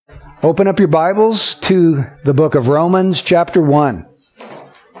Open up your Bibles to the book of Romans, chapter 1.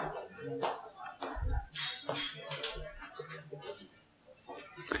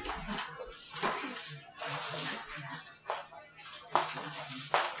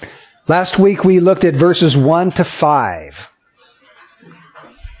 Last week we looked at verses 1 to 5.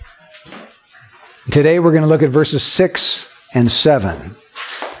 Today we're going to look at verses 6 and 7.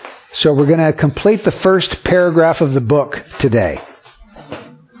 So we're going to complete the first paragraph of the book today.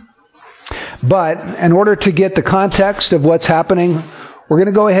 But in order to get the context of what's happening, we're going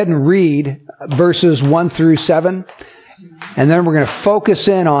to go ahead and read verses 1 through 7, and then we're going to focus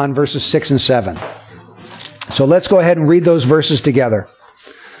in on verses 6 and 7. So let's go ahead and read those verses together.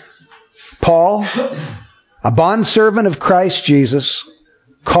 Paul, a bondservant of Christ Jesus,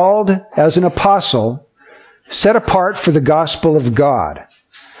 called as an apostle, set apart for the gospel of God,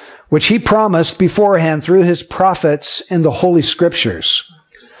 which he promised beforehand through his prophets in the Holy Scriptures,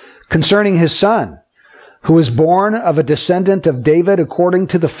 concerning his Son, who was born of a descendant of David according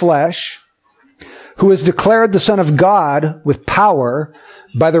to the flesh, who is declared the Son of God with power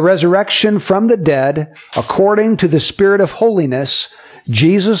by the resurrection from the dead, according to the Spirit of holiness,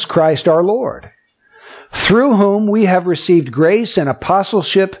 Jesus Christ our Lord, through whom we have received grace and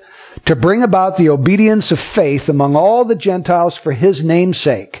apostleship to bring about the obedience of faith among all the Gentiles for his name's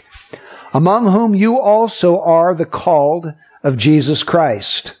sake, among whom you also are the called of Jesus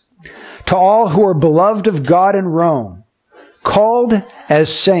Christ. To all who are beloved of God in Rome, called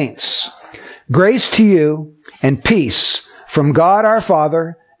as saints, grace to you and peace from God our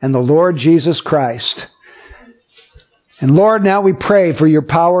Father and the Lord Jesus Christ. And Lord, now we pray for your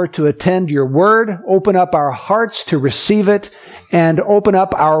power to attend your word, open up our hearts to receive it, and open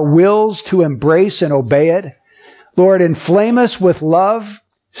up our wills to embrace and obey it. Lord, inflame us with love,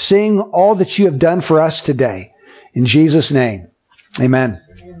 seeing all that you have done for us today. In Jesus' name, amen.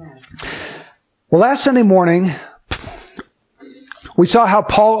 Well, last Sunday morning, we saw how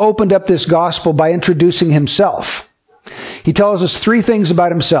Paul opened up this gospel by introducing himself. He tells us three things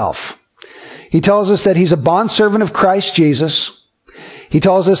about himself. He tells us that he's a bondservant of Christ Jesus. He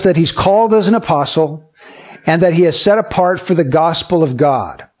tells us that he's called as an apostle and that he is set apart for the gospel of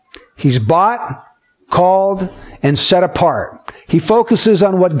God. He's bought, called, and set apart. He focuses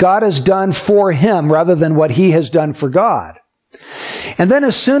on what God has done for him rather than what he has done for God. And then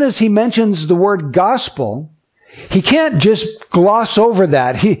as soon as he mentions the word gospel, he can't just gloss over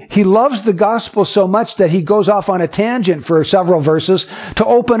that. He loves the gospel so much that he goes off on a tangent for several verses to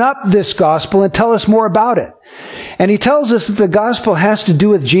open up this gospel and tell us more about it. And he tells us that the gospel has to do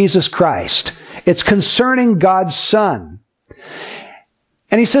with Jesus Christ. It's concerning God's Son.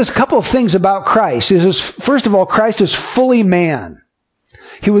 And he says a couple of things about Christ. He says, first of all, Christ is fully man.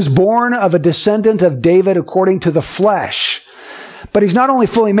 He was born of a descendant of David according to the flesh. But he's not only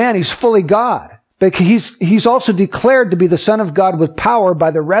fully man, he's fully God. But he's also declared to be the Son of God with power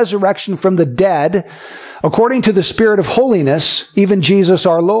by the resurrection from the dead, according to the Spirit of holiness, even Jesus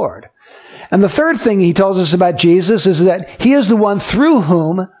our Lord. And the third thing he tells us about Jesus is that he is the one through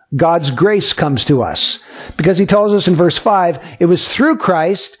whom God's grace comes to us. Because he tells us in verse 5, it was through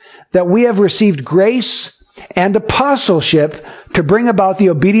Christ that we have received grace and apostleship to bring about the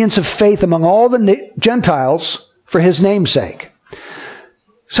obedience of faith among all the Gentiles for his name's sake.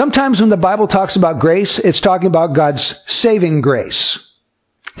 Sometimes when the Bible talks about grace, it's talking about God's saving grace,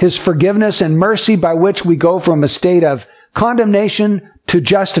 his forgiveness and mercy by which we go from a state of condemnation to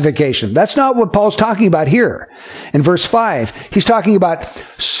justification. That's not what Paul's talking about here. In verse 5, he's talking about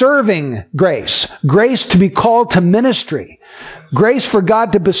serving grace, grace to be called to ministry, grace for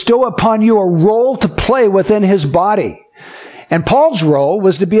God to bestow upon you a role to play within his body. And Paul's role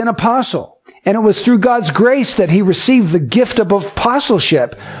was to be an apostle. And it was through God's grace that he received the gift of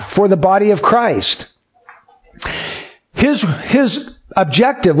apostleship for the body of Christ. His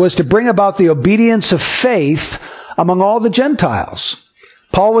objective was to bring about the obedience of faith among all the Gentiles.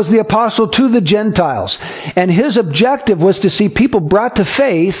 Paul was the apostle to the Gentiles. And his objective was to see people brought to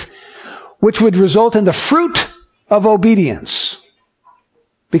faith, which would result in the fruit of obedience.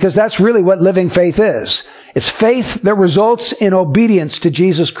 Because that's really what living faith is. It's faith that results in obedience to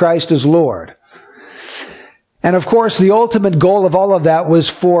Jesus Christ as Lord. And of course, the ultimate goal of all of that was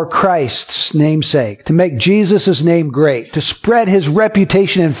for Christ's namesake, to make Jesus' name great, to spread his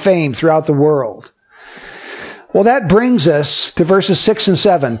reputation and fame throughout the world. Well, that brings us to verses 6 and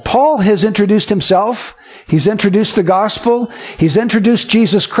 7. Paul has introduced himself. He's introduced the gospel. He's introduced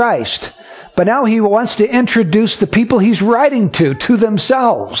Jesus Christ. But now he wants to introduce the people he's writing to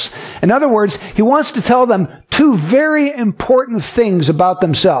themselves. In other words, he wants to tell them two very important things about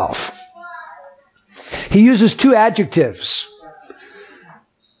themselves. He uses two adjectives.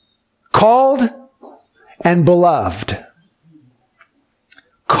 Called and beloved.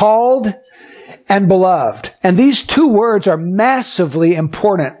 Called and beloved. And these two words are massively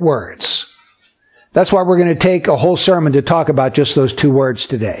important words. That's why we're going to take a whole sermon to talk about just those two words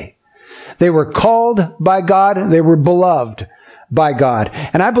today. They were called by God. They were beloved by God.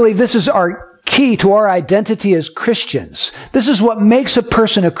 And I believe this is our key to our identity as Christians. This is what makes a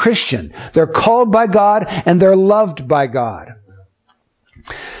person a Christian. They're called by God and they're loved by God.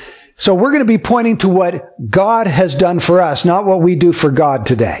 So we're going to be pointing to what God has done for us, not what we do for God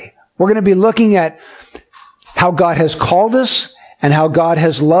today. We're going to be looking at how God has called us and how God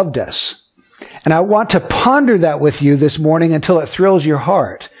has loved us. And I want to ponder that with you this morning until it thrills your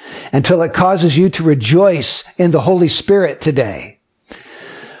heart, until it causes you to rejoice in the Holy Spirit today.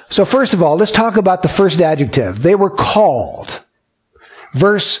 So first of all, let's talk about the first adjective. They were called.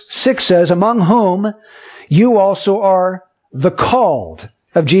 Verse 6 says, among whom you also are the called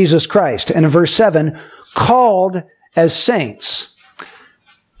of Jesus Christ. And in verse 7, called as saints.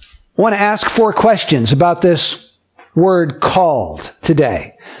 I want to ask 4 questions about this word called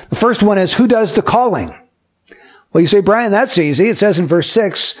today. The first one is, who does the calling? Well, you say, Brian, that's easy. It says in verse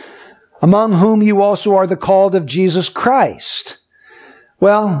 6, among whom you also are the called of Jesus Christ.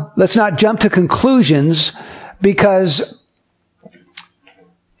 Well, let's not jump to conclusions, because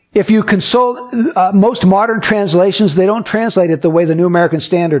if you consult most modern translations, they don't translate it the way the New American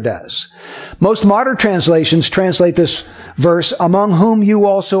Standard does. Most modern translations translate this verse, among whom you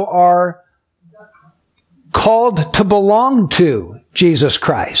also are called to belong to Jesus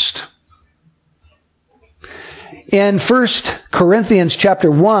Christ. In 1 Corinthians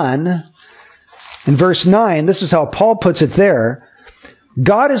chapter 1, in verse 9, this is how Paul puts it there.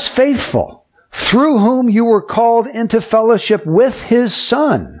 God is faithful, through whom you were called into fellowship with his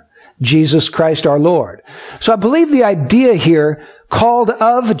Son, Jesus Christ our Lord. So I believe the idea here, called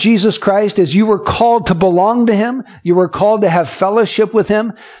of Jesus Christ, is you were called to belong to him. You were called to have fellowship with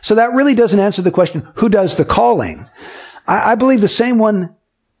him. So that really doesn't answer the question, who does the calling? I believe the same one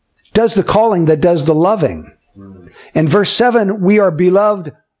does the calling that does the loving. In verse 7, we are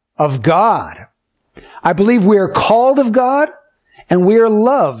beloved of God. I believe we are called of God and we are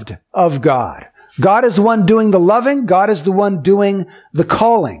loved of God. God is the one doing the loving. God is the one doing the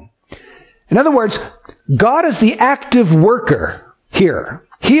calling. In other words, God is the active worker here.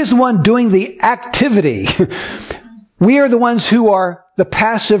 He is the one doing the activity. We are the ones who are the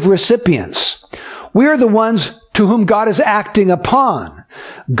passive recipients. We are the ones to whom God is acting upon.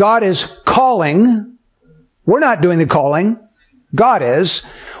 God is calling. We're not doing the calling. God is.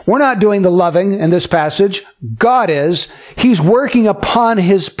 We're not doing the loving in this passage. God is. He's working upon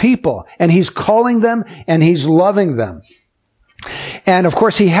his people, and he's calling them, and he's loving them. And of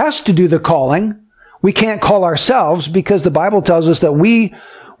course, he has to do the calling. We can't call ourselves, because the Bible tells us that we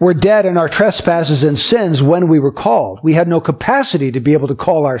were dead in our trespasses and sins when we were called. We had no capacity to be able to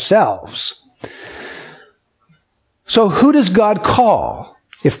call ourselves. So who does God call?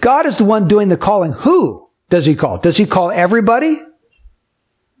 If God is the one doing the calling, who does he call? Does he call everybody?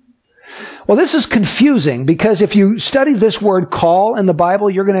 Well, this is confusing, because if you study this word call in the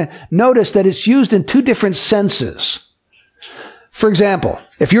Bible, you're going to notice that it's used in 2 different senses. For example,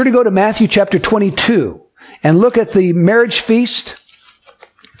 if you were to go to Matthew chapter 22 and look at the marriage feast,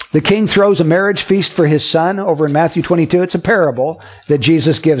 the king throws a marriage feast for his son over in Matthew 22. It's a parable that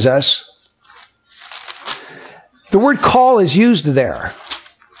Jesus gives us. The word call is used there.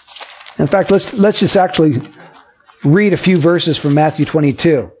 In fact, let's just actually read a few verses from Matthew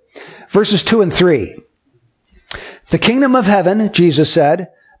 22. Verses 2 and 3. The kingdom of heaven, Jesus said,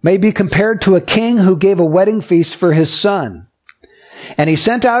 may be compared to a king who gave a wedding feast for his son. And he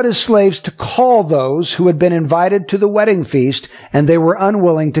sent out his slaves to call those who had been invited to the wedding feast, and they were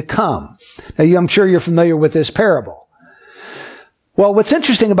unwilling to come. Now, I'm sure you're familiar with this parable. Well, what's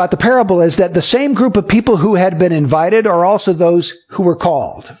interesting about the parable is that the same group of people who had been invited are also those who were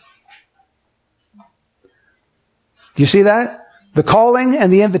called. Do you see that? The calling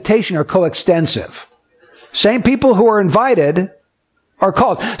and the invitation are coextensive. Same people who are invited are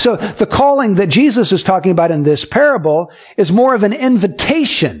called. So the calling that Jesus is talking about in this parable is more of an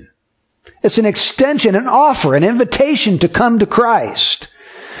invitation. It's an extension, an offer, an invitation to come to Christ.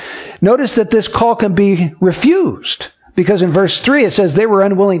 Notice that this call can be refused, because in verse 3 it says they were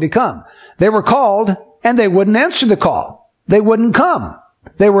unwilling to come. They were called and they wouldn't answer the call. They wouldn't come.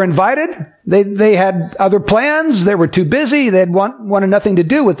 They were invited. They had other plans. They were too busy. They wanted nothing to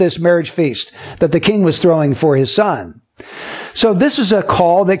do with this marriage feast that the king was throwing for his son. So this is a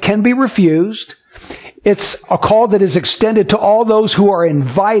call that can be refused. It's a call that is extended to all those who are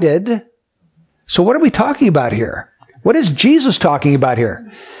invited. So what are we talking about here? What is Jesus talking about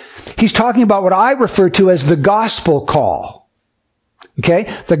here? he's talking about what I refer to as the gospel call.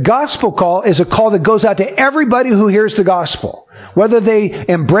 Okay? The gospel call is a call that goes out to everybody who hears the gospel. Whether they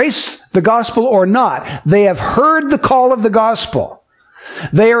embrace the gospel or not, they have heard the call of the gospel.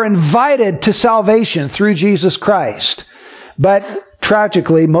 They are invited to salvation through Jesus Christ. But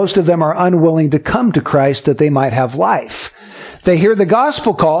tragically, most of them are unwilling to come to Christ that they might have life. They hear the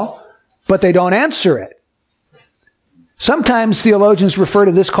gospel call, but they don't answer it. Sometimes theologians refer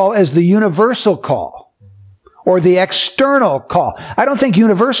to this call as the universal call or the external call. I don't think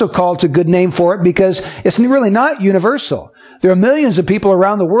universal call is a good name for it because it's really not universal. There are millions of people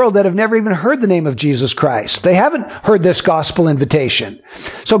around the world that have never even heard the name of Jesus Christ. They haven't heard this gospel invitation.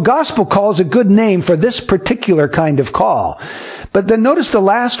 So gospel call is a good name for this particular kind of call. But then notice the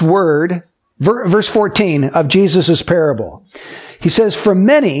last word, verse 14 of Jesus' parable. He says, "For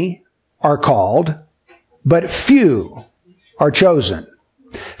many are called, but few are chosen."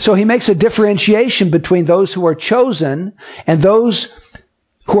 So he makes a differentiation between those who are chosen and those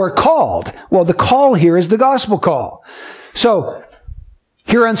who are called. Well, the call here is the gospel call. So,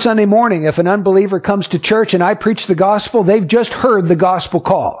 here on Sunday morning, if an unbeliever comes to church and I preach the gospel, they've just heard the gospel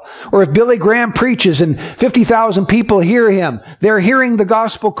call. Or if Billy Graham preaches and 50,000 people hear him, they're hearing the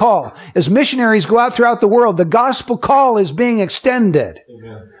gospel call. As missionaries go out throughout the world, the gospel call is being extended.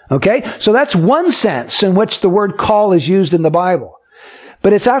 Amen. Okay? So that's one sense in which the word call is used in the Bible.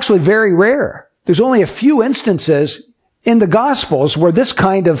 But it's actually very rare. There's only a few instances in the Gospels where this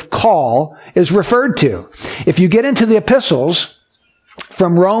kind of call is referred to. If you get into the epistles,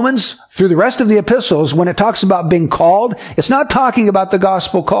 from Romans through the rest of the epistles, when it talks about being called, it's not talking about the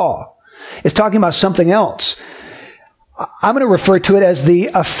gospel call. It's talking about something else. I'm going to refer to it as the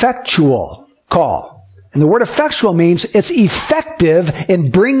effectual call. And the word effectual means it's effective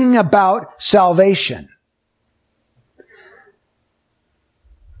in bringing about salvation.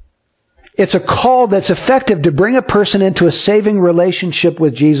 It's a call that's effective to bring a person into a saving relationship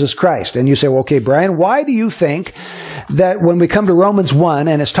with Jesus Christ. And you say, well, okay, Brian, why do you think that when we come to Romans 1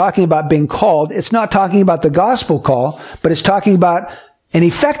 and it's talking about being called, it's not talking about the gospel call, but it's talking about an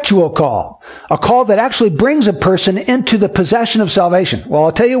effectual call, a call that actually brings a person into the possession of salvation? Well,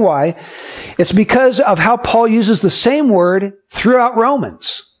 I'll tell you why. It's because of how Paul uses the same word throughout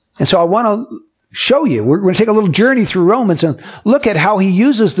Romans. And so I want to show you. We're going to take a little journey through Romans and look at how he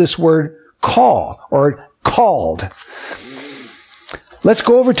uses this word call or called. Let's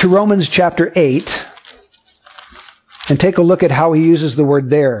go over to Romans chapter 8 and take a look at how he uses the word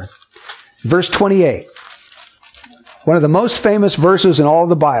there. Verse 28. One of the most famous verses in all of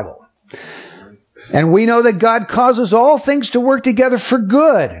the Bible. "And we know that God causes all things to work together for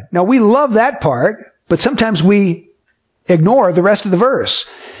good." Now we love that part, but sometimes we ignore the rest of the verse.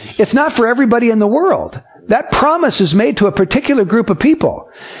 It's not for everybody in the world. That promise is made to a particular group of people.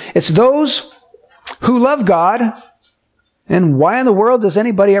 It's those who love God. And why in the world does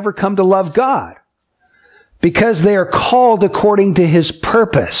anybody ever come to love God? Because they are called according to His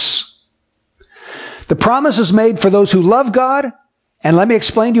purpose. The promise is made for those who love God. And let me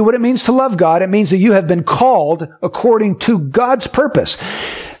explain to you what it means to love God. It means that you have been called according to God's purpose.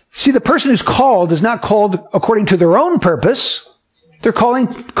 See, the person who's called is not called according to their own purpose. They're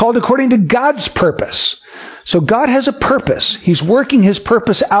called according to God's purpose. So God has a purpose. He's working His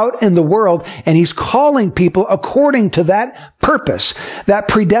purpose out in the world, and He's calling people according to that purpose, that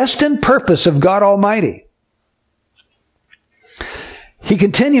predestined purpose of God Almighty. He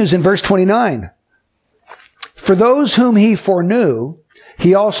continues in verse 29. "For those whom He foreknew,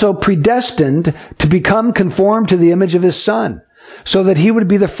 He also predestined to become conformed to the image of His Son, so that He would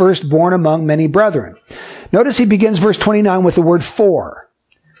be the firstborn among many brethren." Notice he begins verse 29 with the word "for."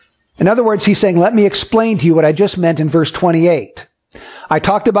 In other words, he's saying, let me explain to you what I just meant in verse 28. I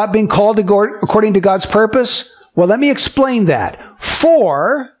talked about being called according to God's purpose. Well, let me explain that.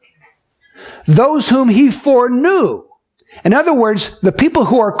 "For those whom He foreknew." In other words, the people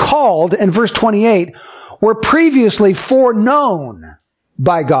who are called in verse 28 were previously foreknown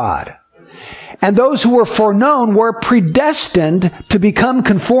by God. And those who were foreknown were predestined to become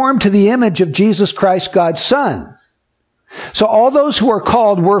conformed to the image of Jesus Christ, God's Son. So all those who are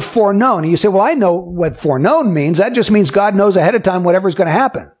called were foreknown. And you say, well, I know what foreknown means. That just means God knows ahead of time whatever's going to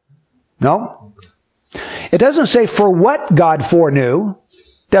happen. No. It doesn't say for what God foreknew,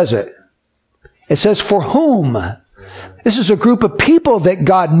 does it? It says for whom. This is a group of people that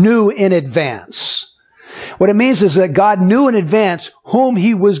God knew in advance. What it means is that God knew in advance whom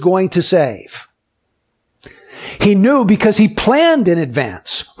He was going to save. He knew because He planned in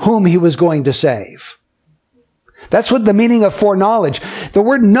advance whom He was going to save. That's what the meaning of foreknowledge. The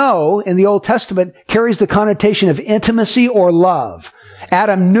word know in the Old Testament carries the connotation of intimacy or love.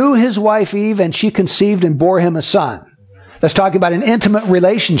 Adam knew his wife Eve, and she conceived and bore him a son. That's talking about an intimate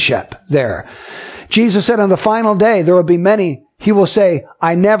relationship there. Jesus said on the final day, there will be many, he will say,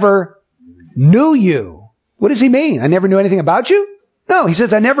 I never knew you. What does he mean? I never knew anything about you? No, he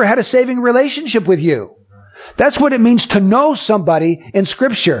says, I never had a saving relationship with you. That's what it means to know somebody in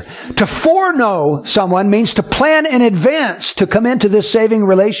Scripture. To foreknow someone means to plan in advance to come into this saving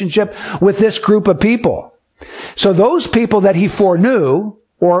relationship with this group of people. So those people that he foreknew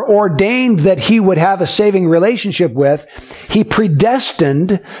or ordained that he would have a saving relationship with, he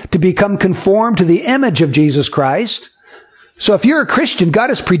predestined to become conformed to the image of Jesus Christ. So if you're a Christian, God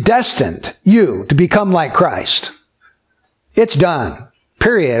has predestined you to become like Christ. It's done.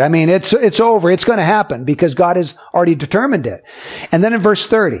 Period. I mean, it's over. It's going to happen because God has already determined it. And then in verse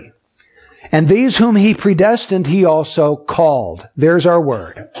 30, and these whom he predestined, he also called. There's our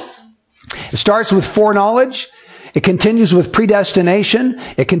word. It starts with foreknowledge. It continues with predestination.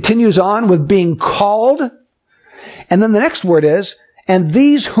 It continues on with being called. And then the next word is, and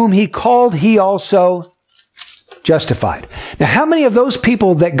these whom he called, he also justified. Now, how many of those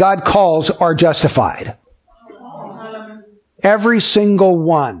people that God calls are justified? Every single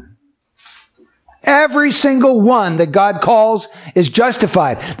one. Every single one that God calls is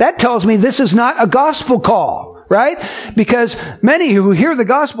justified. That tells me this is not a gospel call, right? Because many who hear the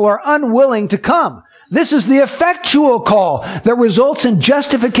gospel are unwilling to come. This is the effectual call that results in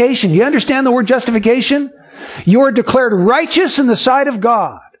justification. You understand the word justification? You are declared righteous in the sight of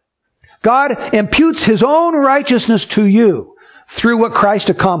God. God imputes his own righteousness to you through what Christ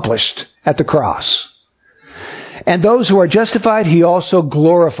accomplished at the cross. And those who are justified, he also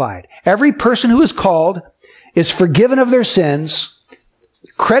glorified. Every person who is called is forgiven of their sins,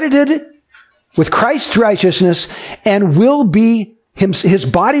 credited with Christ's righteousness, and will be, his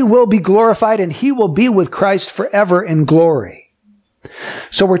body will be glorified, and he will be with Christ forever in glory.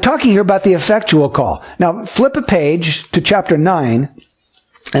 So we're talking here about the effectual call. Now, flip a page to chapter 9,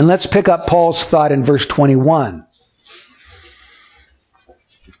 and let's pick up Paul's thought in verse 21.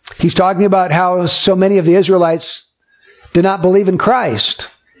 He's talking about how so many of the Israelites did not believe in Christ.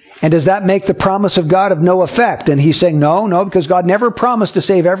 And does that make the promise of God of no effect? And he's saying, no, because God never promised to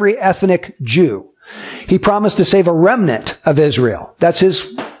save every ethnic Jew. He promised to save a remnant of Israel. That's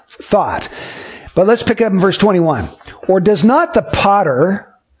his thought. But let's pick up in verse 21. Or does not the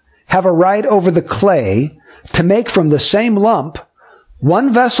potter have a right over the clay to make from the same lump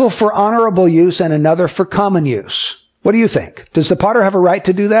one vessel for honorable use and another for common use? What do you think? Does the potter have a right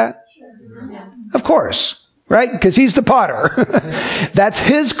to do that? Yes. Of course, right? Because he's the potter. That's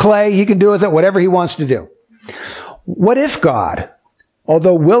his clay. He can do with it whatever he wants to do. What if God,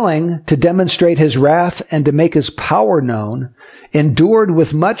 although willing to demonstrate his wrath and to make his power known, endured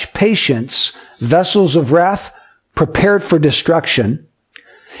with much patience vessels of wrath prepared for destruction,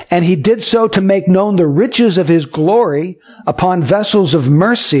 and he did so to make known the riches of his glory upon vessels of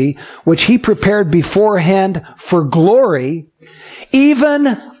mercy, which he prepared beforehand for glory, even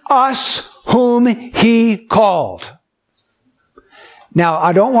us whom he called. Now,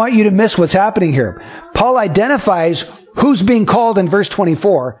 I don't want you to miss what's happening here. Paul identifies who's being called in verse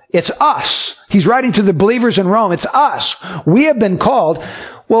 24. It's us. He's writing to the believers in Rome. It's us. We have been called.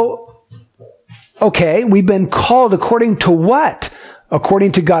 Well, okay, we've been called according to what?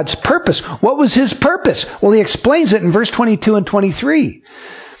 According to God's purpose. What was his purpose? Well, he explains it in verse 22 and 23.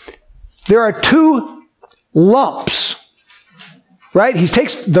 There are two lumps, right? He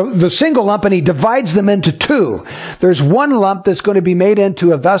takes the single lump and he divides them into two. There's one lump that's going to be made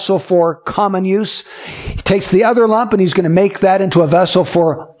into a vessel for common use. He takes the other lump and he's going to make that into a vessel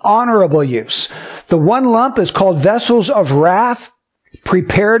for honorable use. The one lump is called vessels of wrath,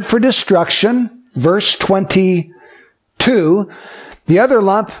 prepared for destruction. Verse 22. The other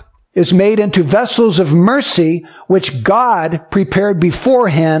lump is made into vessels of mercy, which God prepared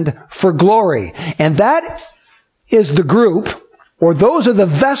beforehand for glory. And that is the group, or those are the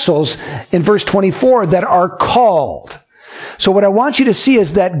vessels in verse 24 that are called. So what I want you to see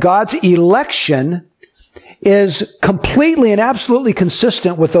is that God's election is completely and absolutely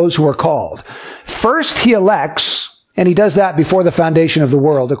consistent with those who are called. First, he elects, and he does that before the foundation of the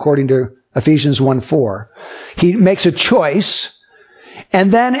world, according to Ephesians 1:4. He makes a choice.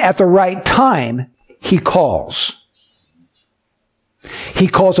 And then at the right time, he calls. He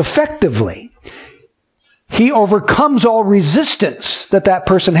calls effectively. He overcomes all resistance that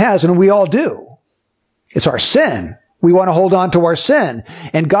person has, and we all do. It's our sin. We want to hold on to our sin.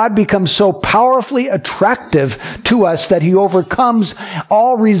 And God becomes so powerfully attractive to us that he overcomes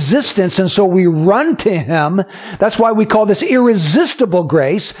all resistance. And so we run to him. That's why we call this irresistible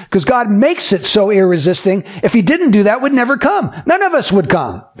grace, because God makes it so irresisting. If he didn't do that, we'd never come. None of us would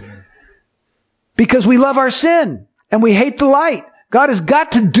come. Because we love our sin and we hate the light. God has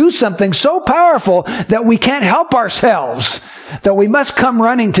got to do something so powerful that we can't help ourselves, that we must come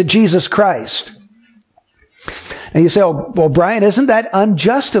running to Jesus Christ. And you say, oh, well, Brian, isn't that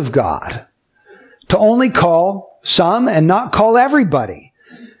unjust of God to only call some and not call everybody?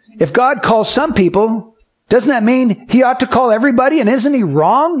 If God calls some people, doesn't that mean he ought to call everybody? And isn't he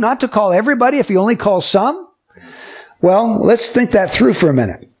wrong not to call everybody if he only calls some? Well, let's think that through for a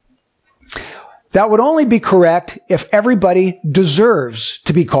minute. That would only be correct if everybody deserves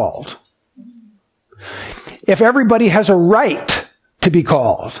to be called. If everybody has a right to be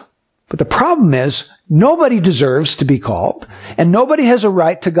called. But the problem is, nobody deserves to be called, and nobody has a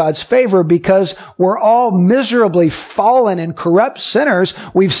right to God's favor because we're all miserably fallen and corrupt sinners.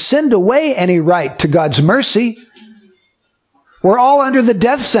 We've sinned away any right to God's mercy. We're all under the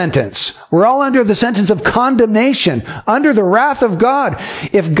death sentence. We're all under the sentence of condemnation, under the wrath of God.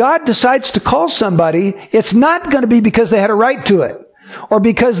 If God decides to call somebody, it's not going to be because they had a right to it or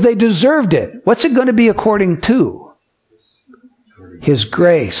because they deserved it. What's it going to be according to? His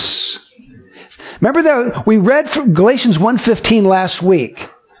grace. Remember that we read from Galatians 1:15 last week.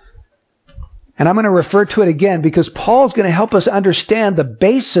 And I'm going to refer to it again because Paul's going to help us understand the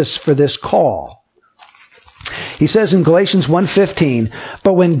basis for this call. He says in Galatians 1:15,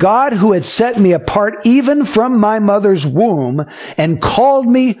 "But when God, who had set me apart even from my mother's womb and called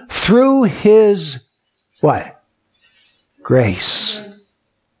me through his," what? Grace.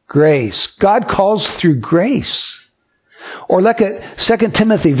 Grace. God calls through grace. Or look at 2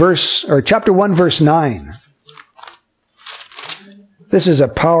 Timothy chapter 1, verse 9. This is a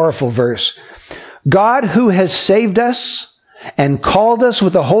powerful verse. "God, who has saved us and called us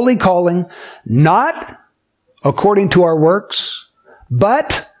with a holy calling, not according to our works,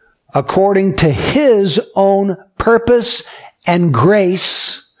 but according to his own purpose and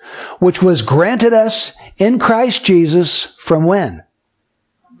grace, which was granted us in Christ Jesus," from when?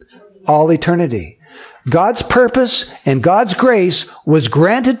 All eternity. God's purpose and God's grace was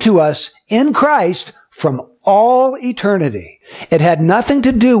granted to us in Christ from all eternity. It had nothing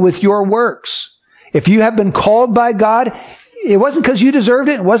to do with your works. If you have been called by God, it wasn't because you deserved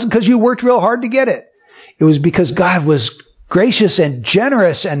it. It wasn't because you worked real hard to get it. It was because God was gracious and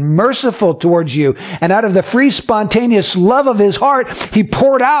generous and merciful towards you. And out of the free, spontaneous love of his heart, he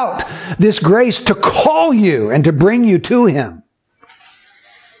poured out this grace to call you and to bring you to him.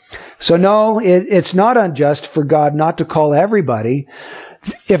 So no, it's not unjust for God not to call everybody.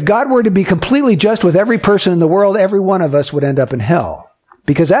 If God were to be completely just with every person in the world, every one of us would end up in hell.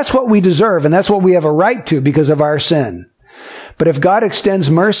 Because that's what we deserve and that's what we have a right to because of our sin. But if God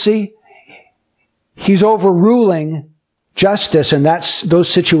extends mercy, he's overruling justice in those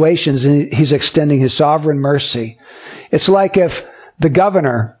situations, and he's extending his sovereign mercy. It's like if the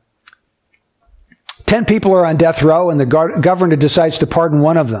governor, 10 people are on death row and the governor decides to pardon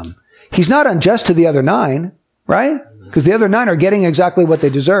one of them. He's not unjust to the other 9, right? Because the other 9 are getting exactly what they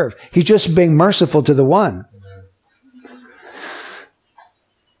deserve. He's just being merciful to the one.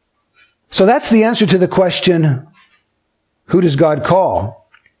 So that's the answer to the question, who does God call?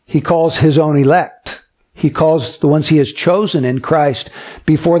 He calls his own elect. He calls the ones he has chosen in Christ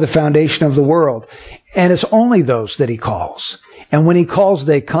before the foundation of the world. And it's only those that he calls. And when he calls,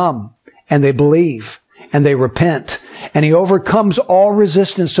 they come and they believe and they repent. And he overcomes all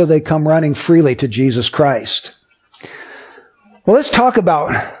resistance so they come running freely to Jesus Christ. Well, let's talk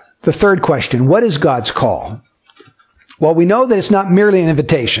about the third question. What is God's call? Well, we know that it's not merely an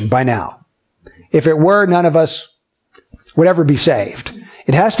invitation by now. If it were, none of us would ever be saved.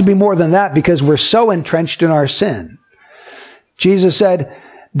 It has to be more than that because we're so entrenched in our sin. Jesus said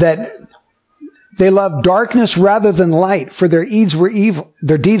that they loved darkness rather than light, for their deeds were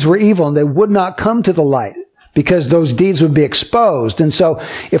evil, and they would not come to the light because those deeds would be exposed. And so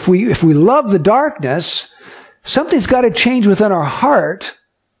if we love the darkness, something's got to change within our heart.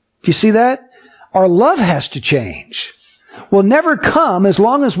 Do you see that? Our love has to change. Will never come as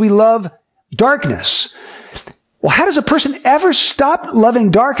long as we love darkness. Well, how does a person ever stop loving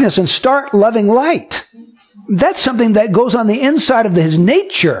darkness and start loving light? That's something that goes on the inside of his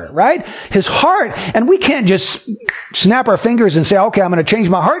nature, right? His heart. And we can't just snap our fingers and say, okay, I'm going to change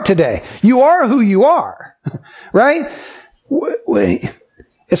my heart today. You are who you are, right?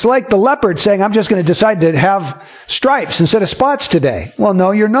 It's like the leopard saying, I'm just going to decide to have stripes instead of spots today. Well,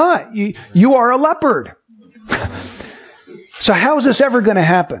 no, you're not. You are a leopard. So how is this ever going to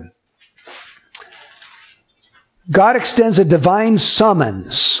happen? God extends a divine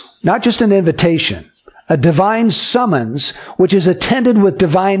summons, not just an invitation, a divine summons which is attended with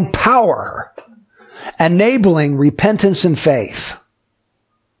divine power, enabling repentance and faith.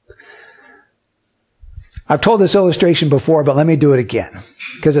 I've told this illustration before, but let me do it again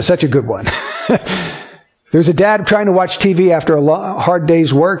because it's such a good one. There's a dad trying to watch TV after a hard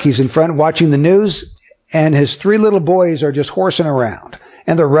day's work. He's in front watching the news, and his 3 little boys are just horsing around.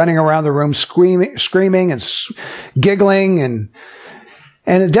 And they're running around the room screaming and giggling. And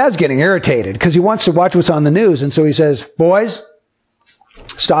the dad's getting irritated because he wants to watch what's on the news. And so he says, boys,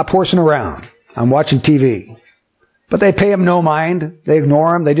 stop horsing around. I'm watching TV. But they pay him no mind. They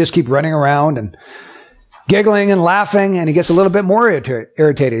ignore him. They just keep running around and giggling and laughing. And he gets a little bit more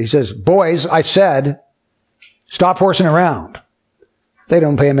irritated. He says, boys, I said, stop horsing around. They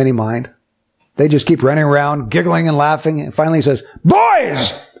don't pay him any mind. They just keep running around, giggling and laughing. And finally he says,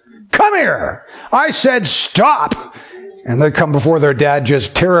 boys, come here. I said stop. And they come before their dad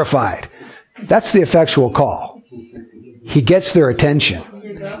just terrified. That's the effectual call. He gets their attention.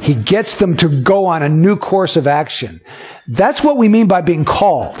 He gets them to go on a new course of action. That's what we mean by being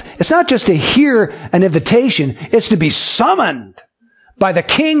called. It's not just to hear an invitation. It's to be summoned by the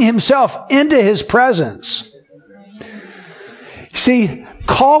King himself into his presence. See,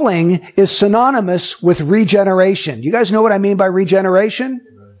 calling is synonymous with regeneration. You guys know what I mean by regeneration?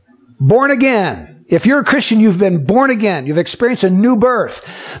 Born again. If you're a Christian, you've been born again. You've experienced a new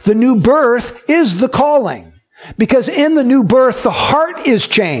birth. The new birth is the calling. Because in the new birth, the heart is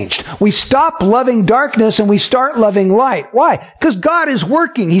changed. We stop loving darkness and we start loving light. Why? Because God is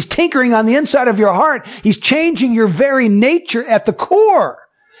working. He's tinkering on the inside of your heart. He's changing your very nature at the core.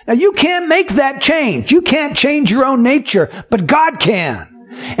 Now, you can't make that change. You can't change your own nature, but God can.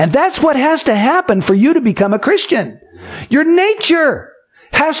 And that's what has to happen for you to become a Christian. Your nature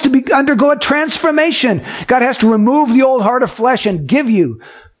has to undergo a transformation. God has to remove the old heart of flesh and give you,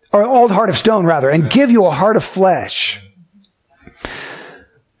 or old heart of stone rather, and give you a heart of flesh.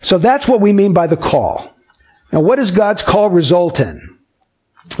 So that's what we mean by the call. Now, what does God's call result in?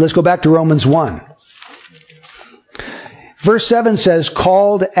 Let's go back to Romans 1. Verse 7 says,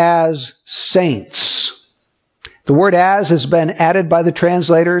 called as saints. The word as has been added by the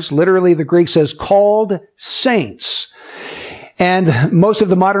translators. Literally, the Greek says called saints. And most of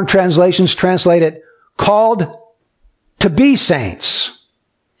the modern translations translate it called to be saints.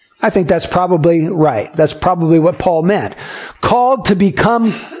 I think that's probably right. That's probably what Paul meant. Called to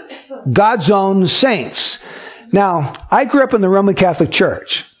become God's own saints. Now, I grew up in the Roman Catholic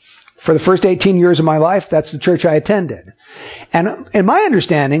Church. For the first 18 years of my life, that's the church I attended. And in my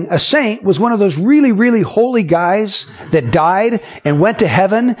understanding, a saint was one of those really, really holy guys that died and went to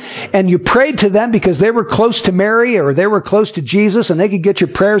heaven. And you prayed to them because they were close to Mary or they were close to Jesus and they could get your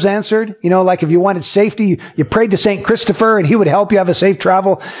prayers answered. You know, like if you wanted safety, you prayed to St. Christopher and he would help you have a safe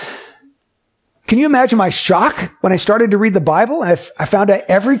travel. Can you imagine my shock when I started to read the Bible and I found out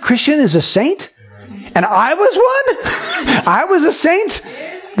every Christian is a saint? And I was one? I was a saint?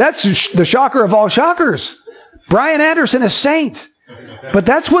 That's the shocker of all shockers. Brian Anderson, a saint. But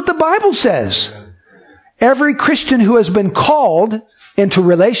that's what the Bible says. Every Christian who has been called into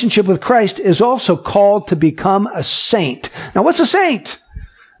relationship with Christ is also called to become a saint. Now, what's a saint?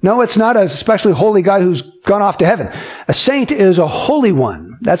 No, it's not a especially holy guy who's gone off to heaven. A saint is a holy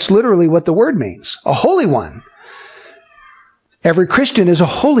one. That's literally what the word means. A holy one. Every Christian is a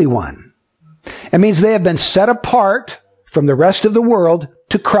holy one. It means they have been set apart from the rest of the world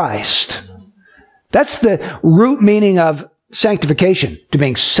to Christ. That's the root meaning of sanctification, to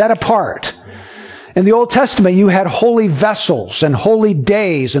being set apart. In the Old Testament, you had holy vessels and holy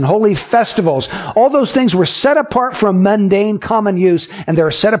days and holy festivals. All those things were set apart from mundane common use, and they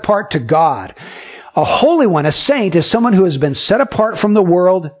were set apart to God. A holy one, a saint, is someone who has been set apart from the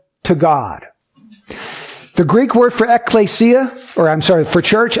world to God. The Greek word for for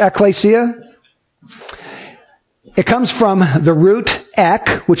church, ecclesia, it comes from the root ek,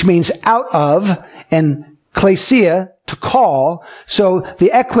 which means out of, and klesia, to call. So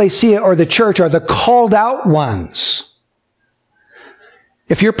the ecclesia or the church are the called out ones.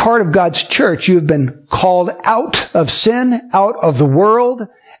 If you're part of God's church, you've been called out of sin, out of the world,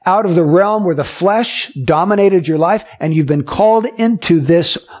 out of the realm where the flesh dominated your life, and you've been called into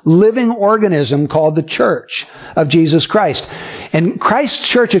this living organism called the church of Jesus Christ. And Christ's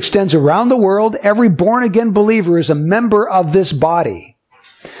church extends around the world. Every born-again believer is a member of this body.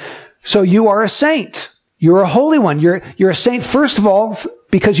 So you are a saint. You're a holy one. You're a saint, first of all,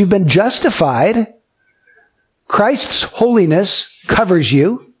 because you've been justified. Christ's holiness covers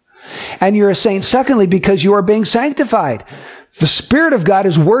you. And you're a saint, secondly, because you are being sanctified. The Spirit of God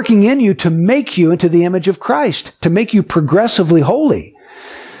is working in you to make you into the image of Christ, to make you progressively holy.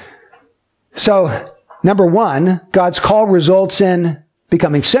 So, number one, God's call results in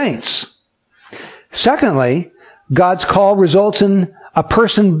becoming saints. Secondly, God's call results in a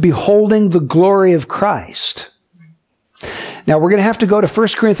person beholding the glory of Christ. Now, we're going to have to go to 1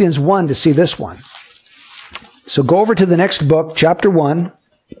 Corinthians 1 to see this one. So go over to the next book, chapter 1.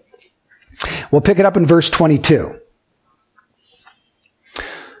 We'll pick it up in verse 22.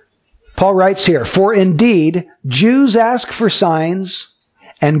 Paul writes here, "For indeed, Jews ask for signs,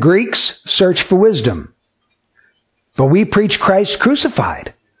 and Greeks search for wisdom. But we preach Christ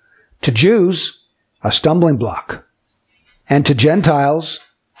crucified. To Jews, a stumbling block, and to Gentiles,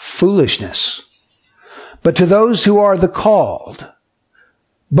 foolishness. But to those who are the called,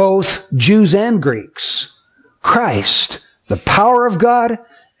 both Jews and Greeks, Christ, the power of God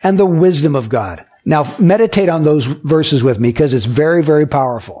and the wisdom of God." Now, meditate on those verses with me because it's very, very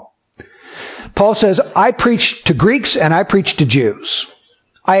powerful. Paul says, I preach to Greeks and I preach to Jews.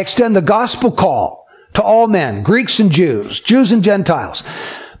 I extend the gospel call to all men, Greeks and Jews and Gentiles.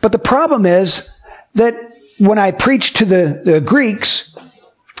 But the problem is that when I preach to the Greeks,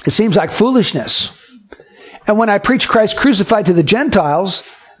 it seems like foolishness. And when I preach Christ crucified to the Gentiles,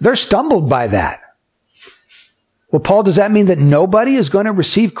 they're stumbled by that. Well, Paul, does that mean that nobody is going to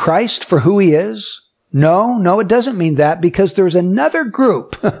receive Christ for who he is? No, it doesn't mean that, because there's another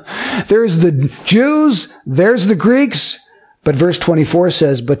group. There's the Jews, there's the Greeks, but verse 24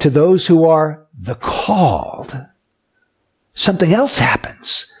 says, but to those who are the called, something else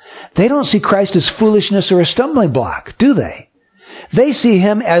happens. They don't see Christ as foolishness or a stumbling block, do they? They see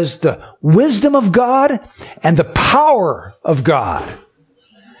him as the wisdom of God and the power of God.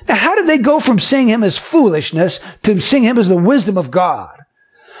 Now, how did they go from seeing him as foolishness to seeing him as the wisdom of God?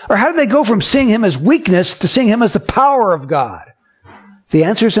 Or how did they go from seeing him as weakness to seeing him as the power of God? The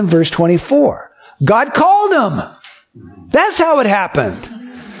answer is in verse 24. God called him. That's how it happened.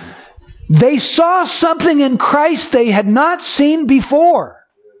 They saw something in Christ they had not seen before.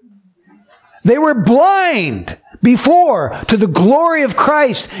 They were blind before to the glory of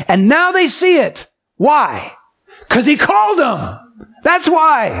Christ, and now they see it. Why? Because he called them. That's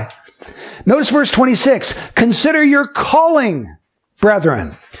why. Notice verse 26. Consider your calling,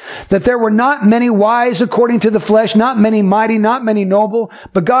 brethren, that there were not many wise according to the flesh, not many mighty, not many noble,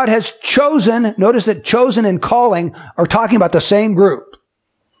 but God has chosen. Notice that chosen and calling are talking about the same group.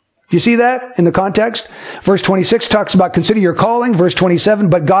 You see that in the context? Verse 26 talks about consider your calling. Verse 27,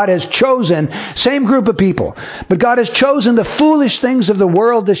 but God has chosen, same group of people, but God has chosen the foolish things of the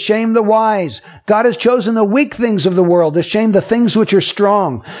world to shame the wise. God has chosen the weak things of the world to shame the things which are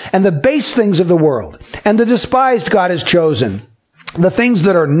strong, and the base things of the world, and the despised God has chosen. The things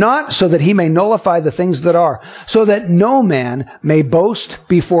that are not, so that he may nullify the things that are, so that no man may boast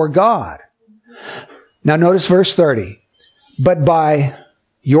before God. Now notice verse 30. But by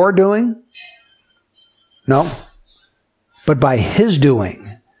your doing? No. But by his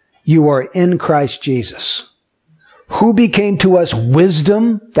doing, you are in Christ Jesus, who became to us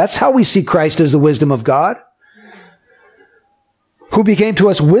wisdom. That's how we see Christ as the wisdom of God. Who became to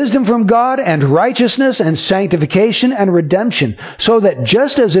us wisdom from God and righteousness and sanctification and redemption, so that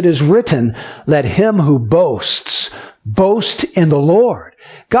just as it is written, let him who boasts, boast in the Lord.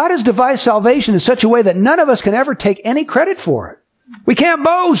 God has devised salvation in such a way that none of us can ever take any credit for it. We can't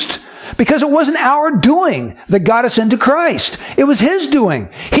boast because it wasn't our doing that got us into Christ. It was his doing.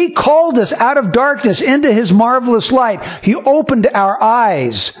 He called us out of darkness into his marvelous light. He opened our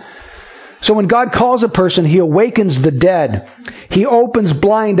eyes. So when God calls a person, he awakens the dead. He opens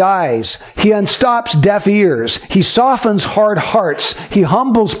blind eyes. He unstops deaf ears. He softens hard hearts. He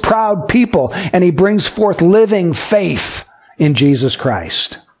humbles proud people, and he brings forth living faith in Jesus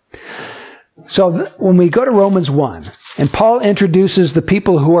Christ. So when we go to Romans 1, and Paul introduces the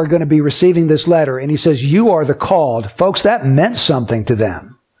people who are going to be receiving this letter, and he says, you are the called. Folks, that meant something to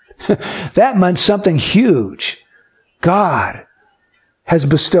them. That meant something huge. God has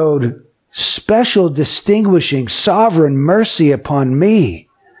bestowed special, distinguishing, sovereign mercy upon me.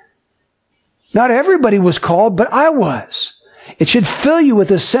 Not everybody was called, but I was. It should fill you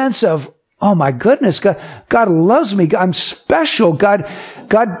with a sense of, oh my goodness, God loves me. I'm special. God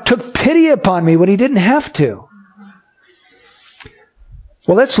took pity upon me when he didn't have to.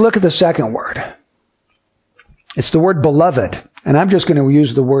 Well, let's look at the second word. It's the word beloved. And I'm just going to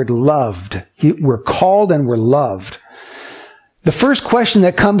use the word loved. We're called and we're loved. The first question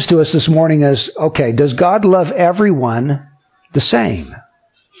that comes to us this morning is, okay, does God love everyone the same?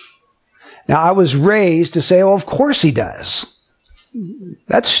 Now, I was raised to say, well, of course he does.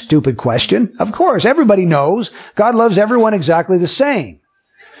 That's a stupid question. Of course, everybody knows God loves everyone exactly the same.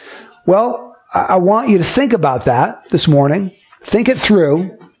 Well, I want you to think about that this morning. Think it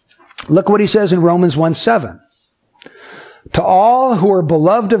through. Look what he says in Romans 1:7. To all who are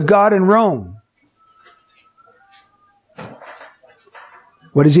beloved of God in Rome.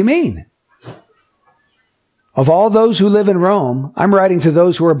 What does he mean? Of all those who live in Rome, I'm writing to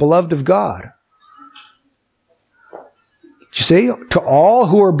those who are beloved of God. You see, to all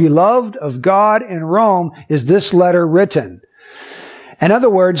who are beloved of God in Rome is this letter written. In other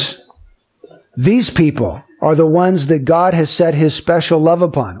words, these people are the ones that God has set his special love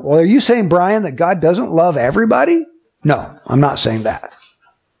upon. Well, are you saying, Brian, that God doesn't love everybody? No, I'm not saying that.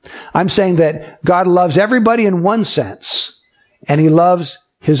 I'm saying that God loves everybody in one sense, and he loves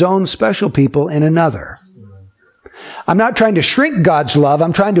his own special people in another. I'm not trying to shrink God's love.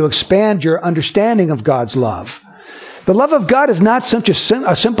 I'm trying to expand your understanding of God's love. The love of God is not such a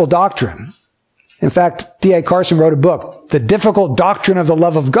simple doctrine. In fact, D.A. Carson wrote a book, The Difficult Doctrine of the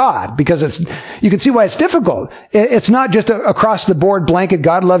Love of God, because you can see why it's difficult. It's not just across the board blanket,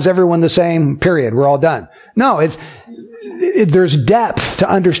 God loves everyone the same, period. We're all done. No, there's depth to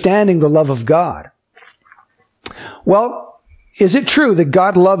understanding the love of God. Well, is it true that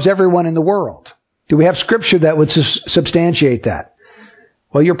God loves everyone in the world? Do we have scripture that would substantiate that?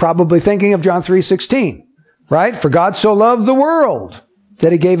 Well, you're probably thinking of John 3:16, right? For God so loved the world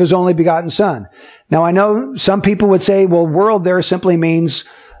that he gave his only begotten son. Now, I know some people would say, well, world there simply means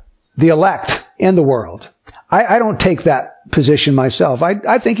the elect in the world. I don't take that position myself.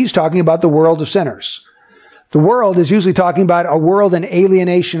 I think he's talking about the world of sinners. The world is usually talking about a world in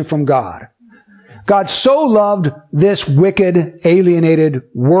alienation from God. God so loved this wicked, alienated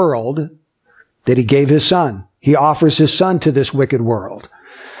world that he gave his son. He offers his son to this wicked world.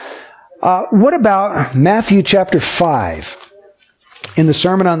 What about Matthew chapter 5? In the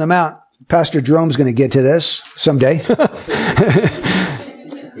Sermon on the Mount, Pastor Jerome's going to get to this someday.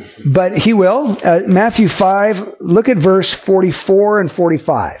 But he will. Matthew 5, look at verse 44 and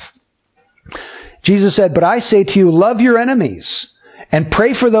 45. Jesus said, "But I say to you, love your enemies and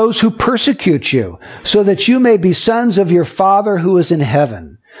pray for those who persecute you, so that you may be sons of your Father who is in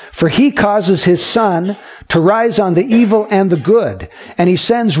heaven. For he causes his sun to rise on the evil and the good, and he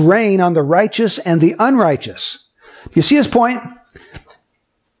sends rain on the righteous and the unrighteous." You see his point?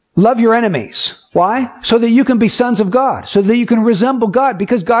 Love your enemies. Why? So that you can be sons of God, so that you can resemble God,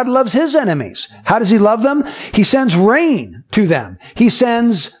 because God loves his enemies. How does he love them? He sends rain to them. He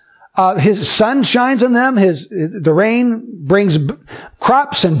sends his sun shines on them. The rain brings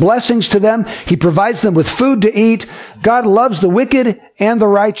crops and blessings to them. He provides them with food to eat. God loves the wicked and the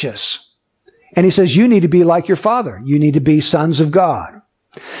righteous. And he says, you need to be like your Father. You need to be sons of God.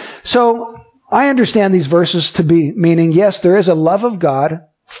 So I understand these verses to be meaning, yes, there is a love of God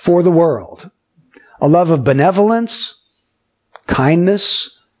for the world. A love of benevolence,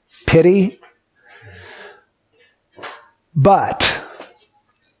 kindness, pity. But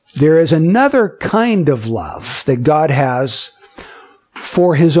there is another kind of love that God has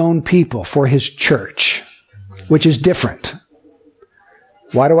for his own people, for his church, which is different.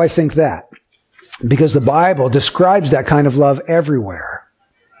 Why do I think that? Because the Bible describes that kind of love everywhere.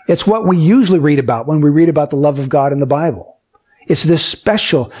 It's what we usually read about when we read about the love of God in the Bible. It's this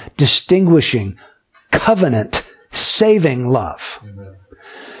special, distinguishing, covenant, saving love. Amen.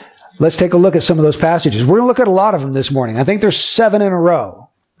 Let's take a look at some of those passages. We're going to look at a lot of them this morning. I think there's 7 in a row.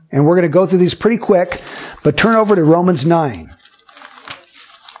 And we're going to go through these pretty quick, but turn over to Romans 9.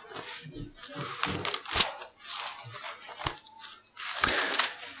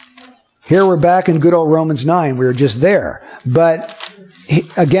 Here we're back in good old Romans 9. We were just there. But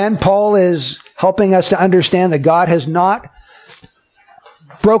again, Paul is helping us to understand that God has not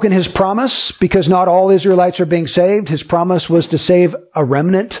broken his promise, because not all Israelites are being saved. His promise was to save a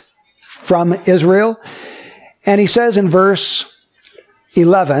remnant from Israel. And he says in verse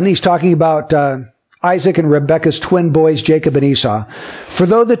 11, he's talking about Isaac and Rebekah's twin boys, Jacob and Esau. For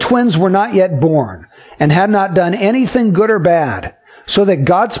though the twins were not yet born and had not done anything good or bad, so that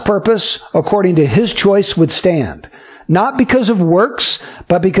God's purpose, according to his choice, would stand, not because of works,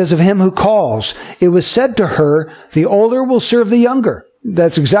 but because of him who calls, it was said to her, the older will serve the younger.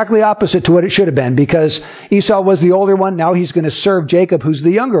 That's exactly opposite to what it should have been, because Esau was the older one. Now he's going to serve Jacob, who's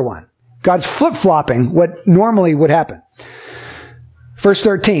the younger one. God's flip-flopping what normally would happen. Verse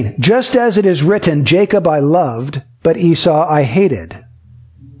 13, just as it is written, Jacob I loved, but Esau I hated.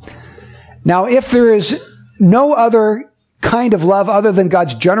 Now, if there is no other kind of love other than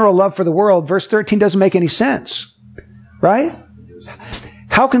God's general love for the world, verse 13 doesn't make any sense, right?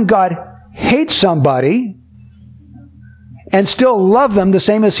 How can God hate somebody and still love them the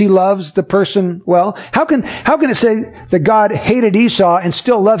same as he loves the person? Well, how can it say that God hated Esau and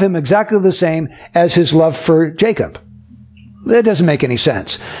still love him exactly the same as his love for Jacob? That doesn't make any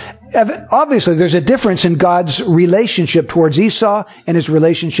sense. Obviously, there's a difference in God's relationship towards Esau and his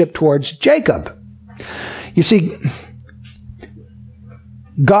relationship towards Jacob. You see,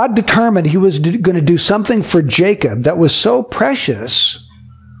 God determined he was going to do something for Jacob that was so precious,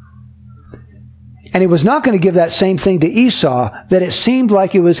 and he was not going to give that same thing to Esau, that it seemed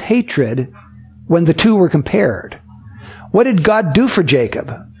like it was hatred when the two were compared. What did God do for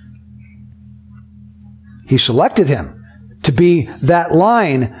Jacob? He selected him to be that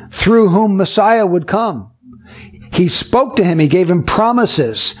line through whom Messiah would come. He spoke to him. He gave him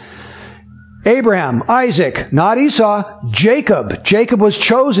promises. Abraham, Isaac, not Esau, Jacob. Jacob was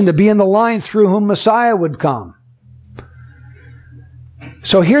chosen to be in the line through whom Messiah would come.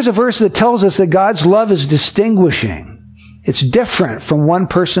 So here's a verse that tells us that God's love is distinguishing. It's different from one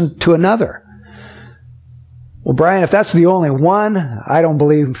person to another. Well, Brian, if that's the only one, I don't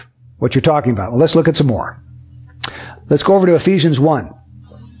believe what you're talking about. Well, let's look at some more. Let's go over to Ephesians 1.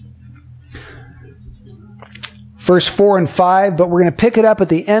 Verse 4 and 5, but we're going to pick it up at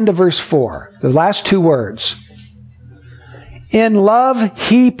the end of verse 4. The last two words. In love,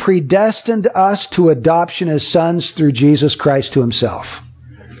 he predestined us to adoption as sons through Jesus Christ to himself.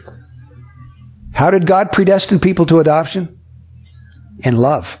 How did God predestine people to adoption? In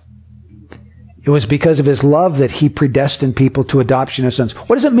love. It was because of his love that he predestined people to adoption as sons.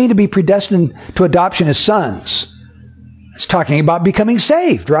 What does it mean to be predestined to adoption as sons? It's talking about becoming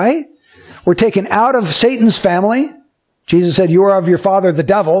saved, right? We're taken out of Satan's family. Jesus said, you are of your father, the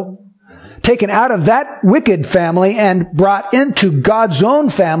devil. Taken out of that wicked family and brought into God's own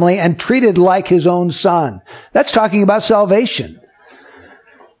family and treated like his own son. That's talking about salvation.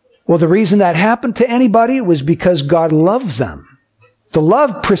 Well, the reason that happened to anybody was because God loved them. The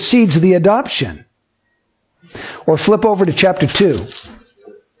love precedes the adoption. Or flip over to chapter 2.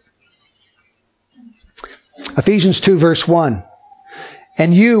 Ephesians 2 verse 1.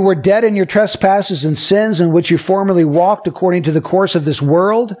 And you were dead in your trespasses and sins in which you formerly walked according to the course of this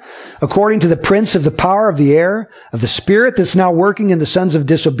world, according to the prince of the power of the air, of the spirit that's now working in the sons of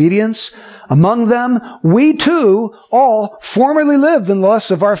disobedience. Among them, we too all formerly lived in the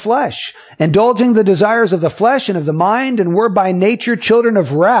lusts of our flesh, indulging the desires of the flesh and of the mind, and were by nature children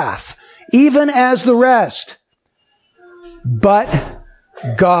of wrath, even as the rest. But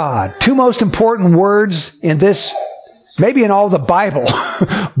God. Two most important words in this, maybe in all the Bible.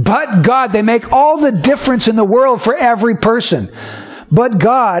 But God, they make all the difference in the world for every person. But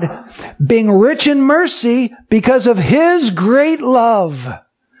God, being rich in mercy because of his great love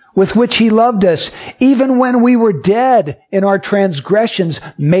with which he loved us, even when we were dead in our transgressions,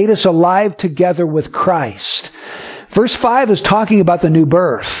 made us alive together with Christ. Verse 5 is talking about the new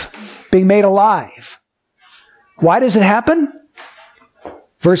birth, being made alive. Why does it happen?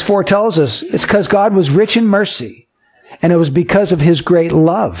 Verse 4 tells us it's because God was rich in mercy, and it was because of his great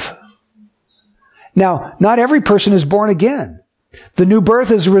love. Now, not every person is born again. The new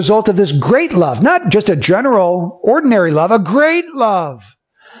birth is a result of this great love, not just a general, ordinary love, a great love.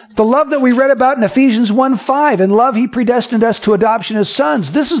 The love that we read about in Ephesians 1:5. In love, he predestined us to adoption as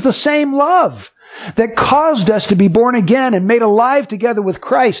sons. This is the same love that caused us to be born again and made alive together with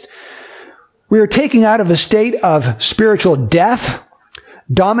Christ. We are taken out of a state of spiritual death,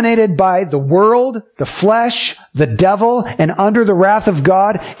 dominated by the world, the flesh, the devil, and under the wrath of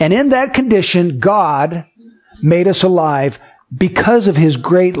God. And in that condition, God made us alive because of his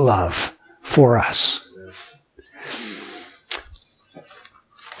great love for us.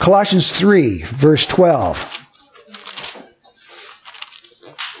 Colossians 3, verse 12.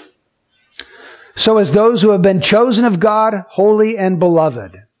 So as those who have been chosen of God, holy and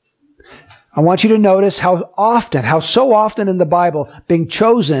beloved. I want you to notice how so often in the Bible, being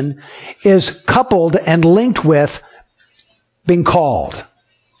chosen is coupled and linked with being called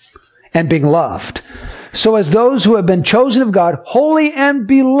and being loved. So as those who have been chosen of God, holy and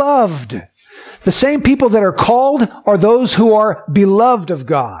beloved. The same people that are called are those who are beloved of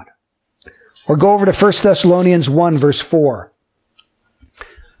God. Or go over to 1 Thessalonians 1, verse 4.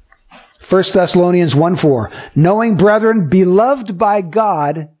 1 Thessalonians 1:4. Knowing, brethren, beloved by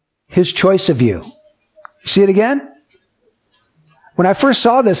God, his choice of you. See it again? When I first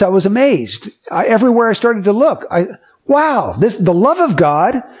saw this, I was amazed. Everywhere I started to look, the love of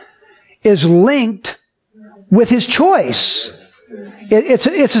God is linked with his choice.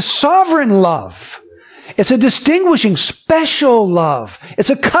 It's a sovereign love. It's a distinguishing, special love. It's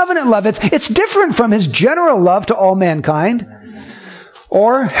a covenant love. It's different from his general love to all mankind.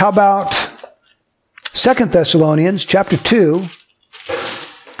 Or how about 2 Thessalonians chapter 2,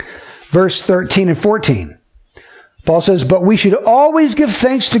 verse 13 and 14. Paul says, "But we should always give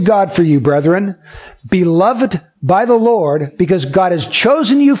thanks to God for you, brethren, beloved by the Lord, because God has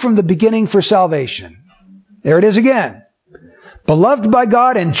chosen you from the beginning for salvation." There it is again. Beloved by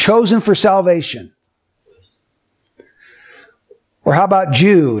God and chosen for salvation. Or how about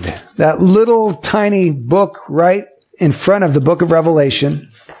Jude, that little tiny book right in front of the book of Revelation.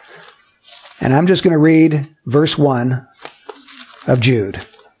 And I'm just going to read verse 1 of Jude.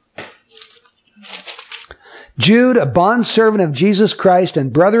 "Jude, a bondservant of Jesus Christ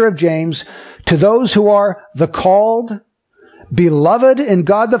and brother of James, to those who are the called, beloved in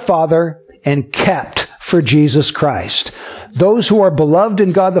God the Father, and kept for Jesus Christ." Those who are beloved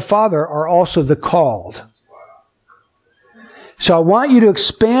in God the Father are also the called. So I want you to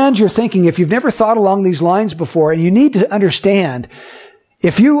expand your thinking. If you've never thought along these lines before, and you need to understand,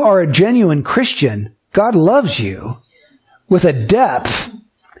 if you are a genuine Christian, God loves you with a depth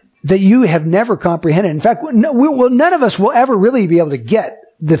that you have never comprehended. In fact, none of us will ever really be able to get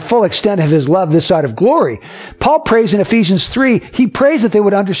the full extent of his love this side of glory. Paul prays in Ephesians 3, he prays that they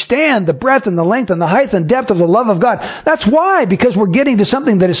would understand the breadth and the length and the height and depth of the love of God. That's why, because we're getting to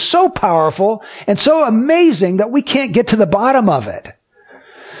something that is so powerful and so amazing that we can't get to the bottom of it.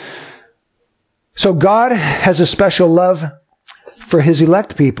 So God has a special love for his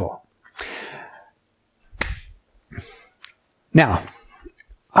elect people. Now,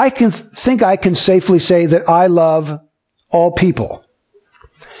 I can safely say that I love all people.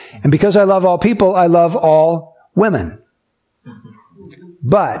 And because I love all people, I love all women.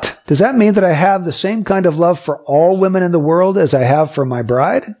 But does that mean that I have the same kind of love for all women in the world as I have for my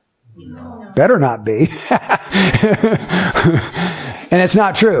bride? No. Better not be. And it's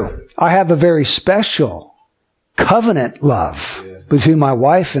not true. I have a very special covenant love between my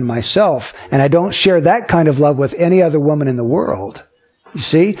wife and myself, and I don't share that kind of love with any other woman in the world. You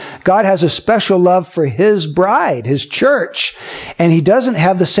see, God has a special love for his bride, his church, and he doesn't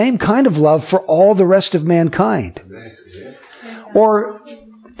have the same kind of love for all the rest of mankind. Or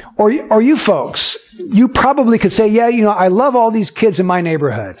you folks, you probably could say, yeah, you know, I love all these kids in my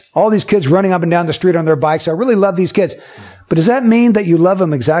neighborhood. All these kids running up and down the street on their bikes. I really love these kids. But does that mean that you love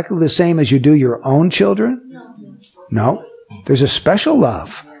them exactly the same as you do your own children? No. There's a special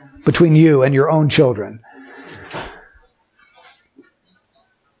love between you and your own children.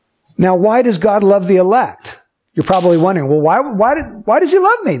 Now, why does God love the elect? You're probably wondering, well, why does he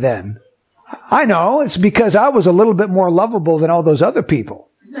love me then? I know, it's because I was a little bit more lovable than all those other people.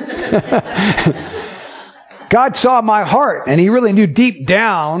 God saw my heart, and he really knew deep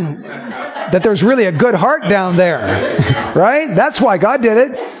down that there's really a good heart down there. Right? That's why God did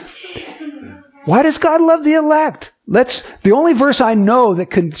it. Why does God love the elect? The only verse I know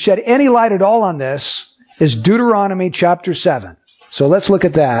that can shed any light at all on this is Deuteronomy chapter 7. So let's look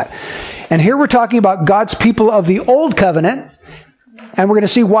at that. And here we're talking about God's people of the Old Covenant. And we're going to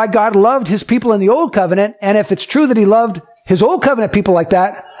see why God loved his people in the Old Covenant. And if it's true that he loved his Old Covenant people like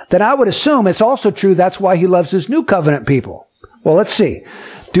that, then I would assume it's also true that's why he loves his New Covenant people. Well, let's see.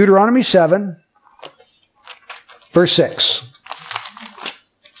 Deuteronomy 7, verse 6.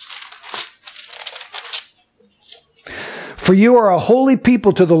 "For you are a holy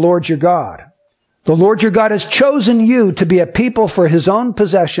people to the Lord your God. The Lord your God has chosen you to be a people for his own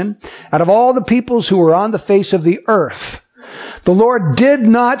possession out of all the peoples who are on the face of the earth. The Lord did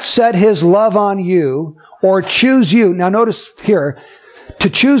not set his love on you or choose you." Now notice here, to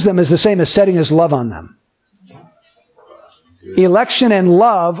choose them is the same as setting his love on them. Election and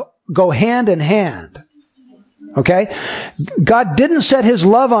love go hand in hand. Okay? God didn't set his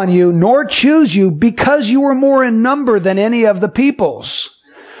love on you nor choose you because you were more in number than any of the peoples.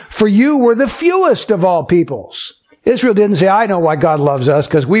 For you were the fewest of all peoples. Israel didn't say, I know why God loves us,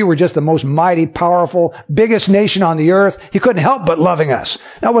 because we were just the most mighty, powerful, biggest nation on the earth. He couldn't help but loving us.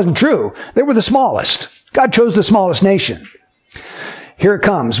 That wasn't true. They were the smallest. God chose the smallest nation. Here it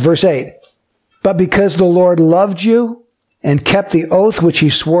comes, verse 8. "But because the Lord loved you and kept the oath which he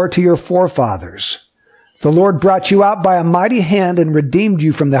swore to your forefathers, the Lord brought you out by a mighty hand and redeemed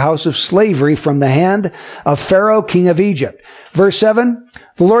you from the house of slavery, from the hand of Pharaoh, king of Egypt." Verse 7,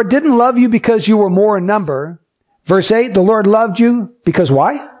 "The Lord didn't love you because you were more in number." Verse 8, "The Lord loved you because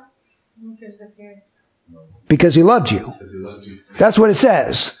why?" Because he loved you. That's what it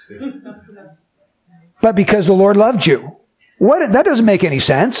says. But because the Lord loved you. That doesn't make any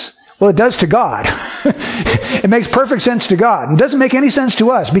sense. Well, it does to God. It makes perfect sense to God. It doesn't make any sense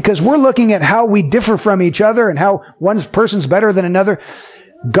to us because we're looking at how we differ from each other and how one person's better than another.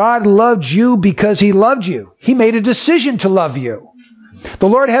 God loved you because he loved you. He made a decision to love you. The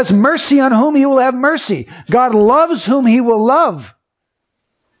Lord has mercy on whom he will have mercy. God loves whom he will love.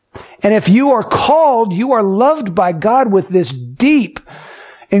 And if you are called, you are loved by God with this deep,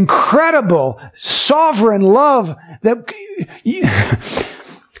 incredible, sovereign love that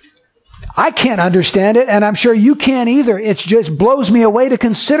I can't understand it, and I'm sure you can't either. It just blows me away to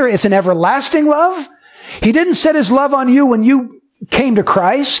consider. It's an everlasting love. He didn't set his love on you when you came to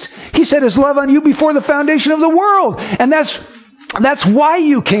Christ. He set his love on you before the foundation of the world. And that's why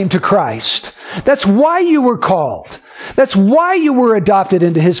you came to Christ. That's why you were called. That's why you were adopted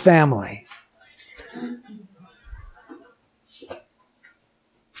into his family.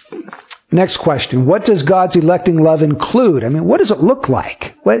 Next question. What does God's electing love include? I mean, what does it look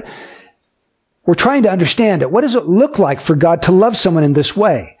like? We're trying to understand it. What does it look like for God to love someone in this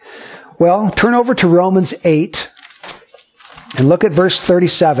way? Well, turn over to Romans 8 and look at verse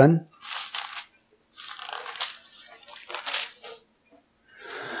 37.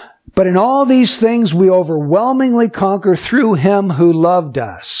 But in all these things we overwhelmingly conquer through him who loved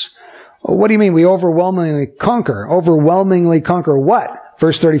us. Well, what do you mean we overwhelmingly conquer? Overwhelmingly conquer what?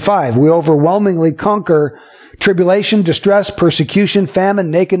 Verse 35, we overwhelmingly conquer tribulation, distress, persecution,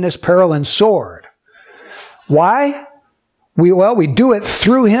 famine, nakedness, peril, and sword. Why? We do it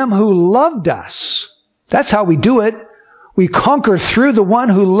through him who loved us. That's how we do it. We conquer through the one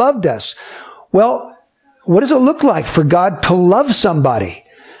who loved us. Well, what does it look like for God to love somebody?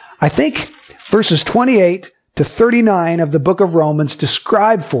 I think verses 28 to 39 of the book of Romans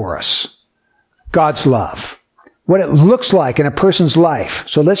describe for us God's love, what it looks like in a person's life.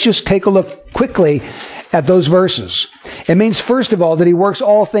 So let's just take a look quickly at those verses. It means, first of all, that he works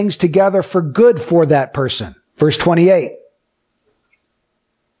all things together for good for that person. Verse 28.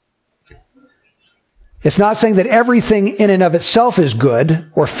 It's not saying that everything in and of itself is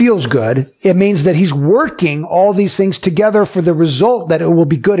good or feels good. It means that he's working all these things together for the result that it will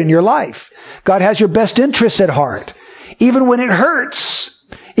be good in your life. God has your best interests at heart. Even when it hurts,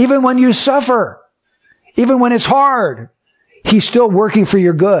 even when you suffer, even when it's hard, he's still working for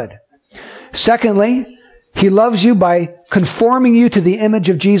your good. Secondly, he loves you by conforming you to the image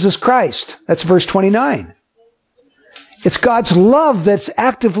of Jesus Christ. That's verse 29. It's God's love that's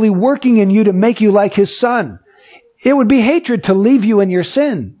actively working in you to make you like his son. It would be hatred to leave you in your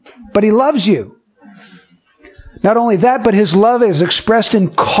sin, but he loves you. Not only that, but his love is expressed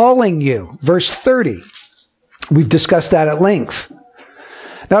in calling you. Verse 30. We've discussed that at length.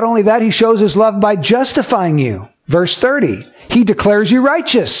 Not only that, he shows his love by justifying you. Verse 30. He declares you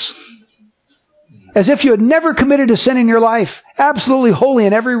righteous. As if you had never committed a sin in your life. Absolutely holy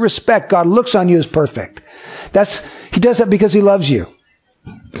in every respect. God looks on you as perfect. He does that because he loves you.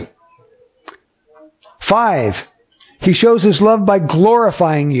 5, he shows his love by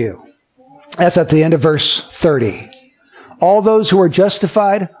glorifying you. That's at the end of verse 30. All those who are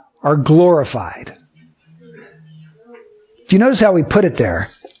justified are glorified. Do you notice how we put it there?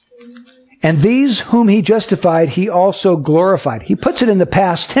 And these whom he justified, he also glorified. He puts it in the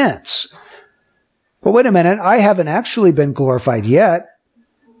past tense. But wait a minute, I haven't actually been glorified yet.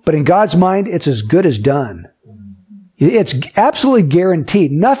 But in God's mind, it's as good as done. It's absolutely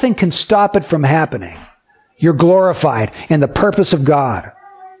guaranteed. Nothing can stop it from happening. You're glorified in the purpose of God.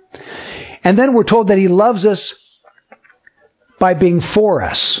 And then we're told that he loves us by being for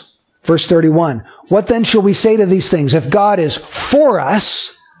us. Verse 31. What then shall we say to these things? If God is for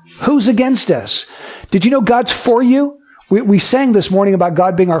us, who's against us? Did you know God's for you? We sang this morning about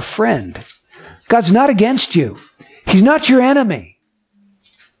God being our friend. God's not against you. He's not your enemy.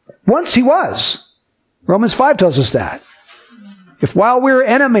 Once he was. Romans 5 tells us that. If while we were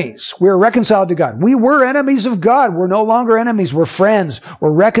enemies, we were reconciled to God. We were enemies of God. We're no longer enemies. We're friends.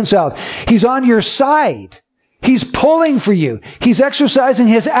 We're reconciled. He's on your side. He's pulling for you. He's exercising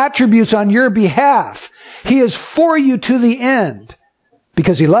his attributes on your behalf. He is for you to the end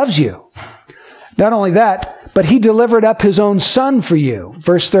because he loves you. Not only that, but he delivered up his own son for you.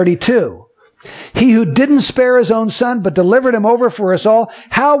 Verse 32. He who didn't spare his own son, but delivered him over for us all,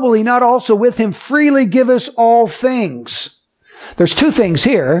 how will he not also with him freely give us all things? There's two things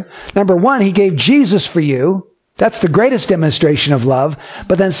here. Number one, he gave Jesus for you. That's the greatest demonstration of love.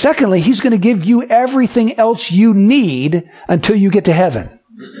 But then secondly, he's going to give you everything else you need until you get to heaven.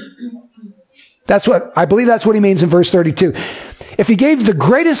 I believe that's what he means in verse 32. If he gave the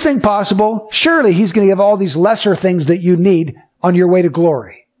greatest thing possible, surely he's going to give all these lesser things that you need on your way to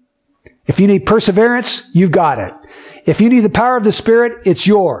glory. If you need perseverance, you've got it. If you need the power of the Spirit, it's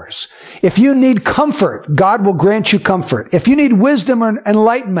yours. If you need comfort, God will grant you comfort. If you need wisdom or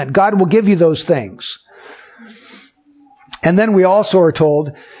enlightenment, God will give you those things. And then we also are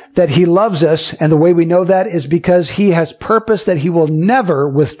told that he loves us, and the way we know that is because he has purpose that he will never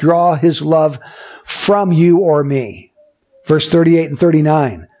withdraw his love from you or me. Verse 38 and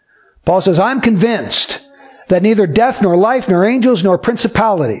 39. Paul says, I'm convinced that neither death, nor life, nor angels, nor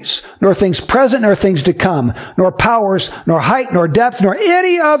principalities, nor things present, nor things to come, nor powers, nor height, nor depth, nor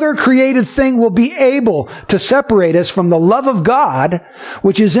any other created thing will be able to separate us from the love of God,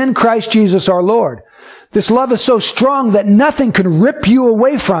 which is in Christ Jesus our Lord. This love is so strong that nothing can rip you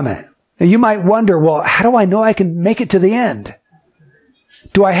away from it. And you might wonder, well, how do I know I can make it to the end?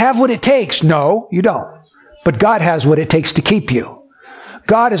 Do I have what it takes? No, you don't. But God has what it takes to keep you.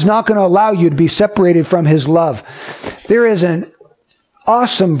 God is not going to allow you to be separated from his love. There is an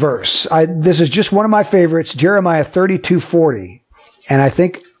awesome verse. This is just one of my favorites, Jeremiah 32:40. And I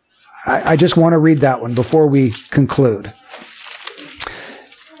think I just want to read that one before we conclude.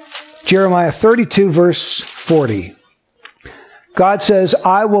 Jeremiah 32 verse 40. God says,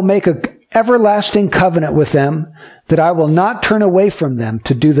 I will make an everlasting covenant with them, that I will not turn away from them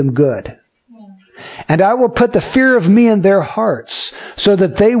to do them good. And I will put the fear of me in their hearts, so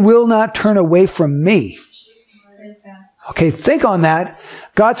that they will not turn away from me. Okay, think on that.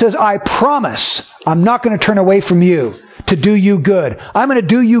 God says, I promise I'm not going to turn away from you to do you good. I'm going to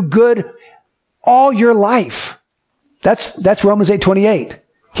do you good all your life. That's Romans 8:28.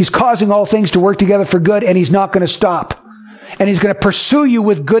 He's causing all things to work together for good, and he's not going to stop. And he's going to pursue you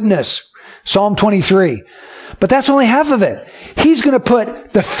with goodness. Psalm 23. But that's only half of it. He's going to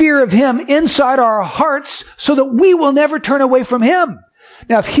put the fear of him inside our hearts so that we will never turn away from him.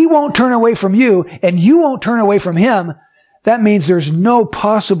 Now, if he won't turn away from you and you won't turn away from him, that means there's no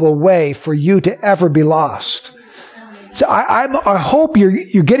possible way for you to ever be lost. So I hope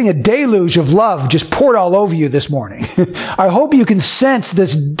you're getting a deluge of love just poured all over you this morning. I hope you can sense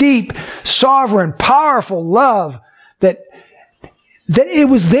this deep, sovereign, powerful love that it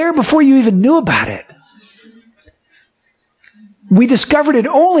was there before you even knew about it. We discovered it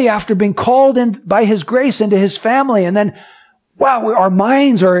only after being called in by his grace into his family. And then, wow, our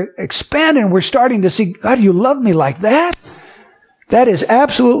minds are expanding. We're starting to see, God, you love me like that? That is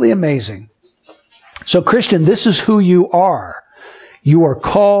absolutely amazing. So, Christian, this is who you are. You are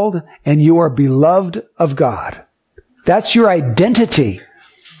called and you are beloved of God. That's your identity.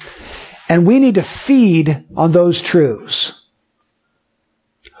 And we need to feed on those truths.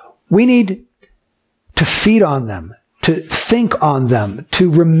 We need to feed on them, to think on them,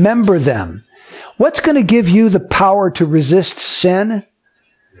 to remember them. What's going to give you the power to resist sin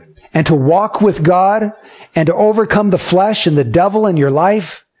and to walk with God and to overcome the flesh and the devil in your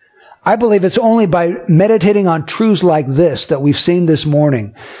life? I believe it's only by meditating on truths like this that we've seen this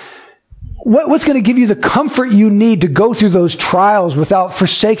morning. What's going to give you the comfort you need to go through those trials without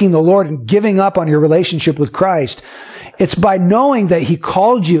forsaking the Lord and giving up on your relationship with Christ? It's by knowing that he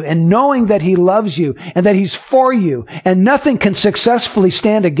called you and knowing that he loves you and that he's for you and nothing can successfully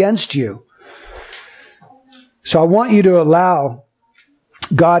stand against you. So I want you to allow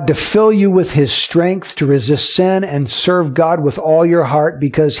God to fill you with his strength to resist sin and serve God with all your heart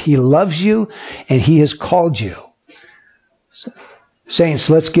because he loves you and he has called you. Saints,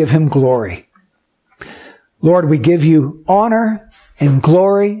 let's give him glory. Lord, we give you honor and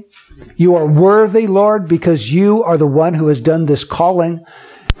glory. You are worthy, Lord, because you are the one who has done this calling.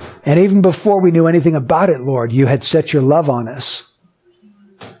 And even before we knew anything about it, Lord, you had set your love on us.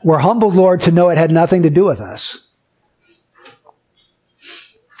 We're humbled, Lord, to know it had nothing to do with us.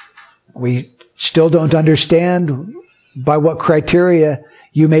 We still don't understand by what criteria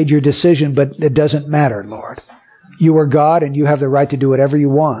you made your decision, but it doesn't matter, Lord. You are God and you have the right to do whatever you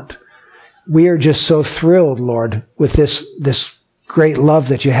want. We are just so thrilled, Lord, with this great love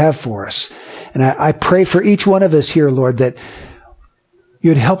that you have for us. And I pray for each one of us here, Lord, that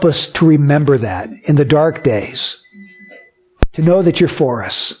you'd help us to remember that in the dark days, to know that you're for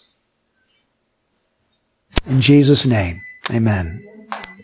us. In Jesus' name, amen.